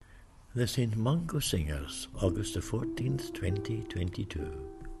The St Mungo Singers, August the 14th, 2022.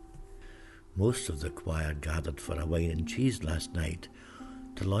 Most of the choir gathered for a wine and cheese last night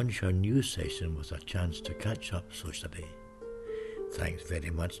to launch our new session with a chance to catch up socially. Thanks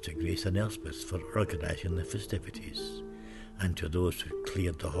very much to Grace and Elspeth for organising the festivities, and to those who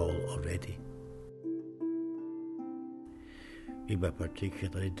cleared the hall already. We were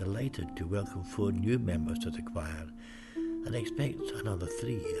particularly delighted to welcome 4 new members to the choir and expect another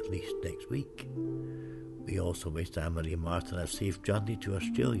 3 at least next week. We also wished Anne-Marie Martin a safe journey to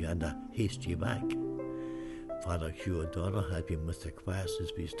Australia and a hasty back. Father Hugh O'Donnell has been with the choir since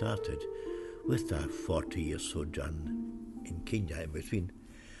we started, with a 40-year sojourn in Kenya in between,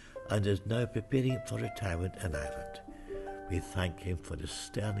 and is now preparing for retirement in Ireland. We thank him for his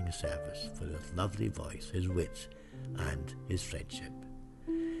sterling service, for his lovely voice, his wit, and his friendship.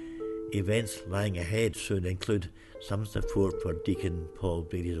 Events lying ahead soon include some support for Deacon Paul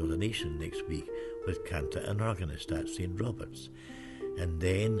Brady's ordination next week with cantor and organist at St Robert's, and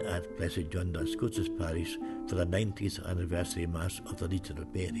then at Blessed John Duns Scotus Parish for the 90th anniversary Mass of the Legion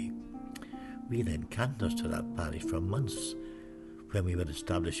of Mary. We lent cantors to that parish for months when we were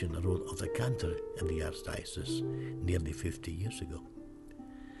establishing the role of the cantor in the Archdiocese nearly 50 years ago.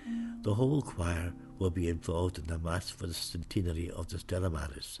 The whole choir will be involved in the Mass for the centenary of the Stella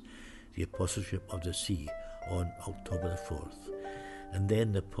Maris, the Apostleship of the Sea, on October the 4th, and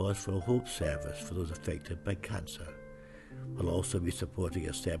then the Pause for Hope service for those affected by cancer. We'll also be supporting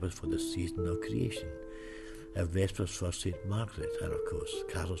a service for the season of creation, a Vespers for St Margaret, and of course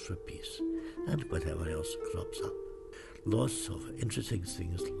carols for peace, and whatever else crops up. Lots of interesting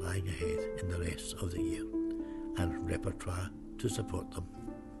things lying ahead in the rest of the year, and repertoire to support them.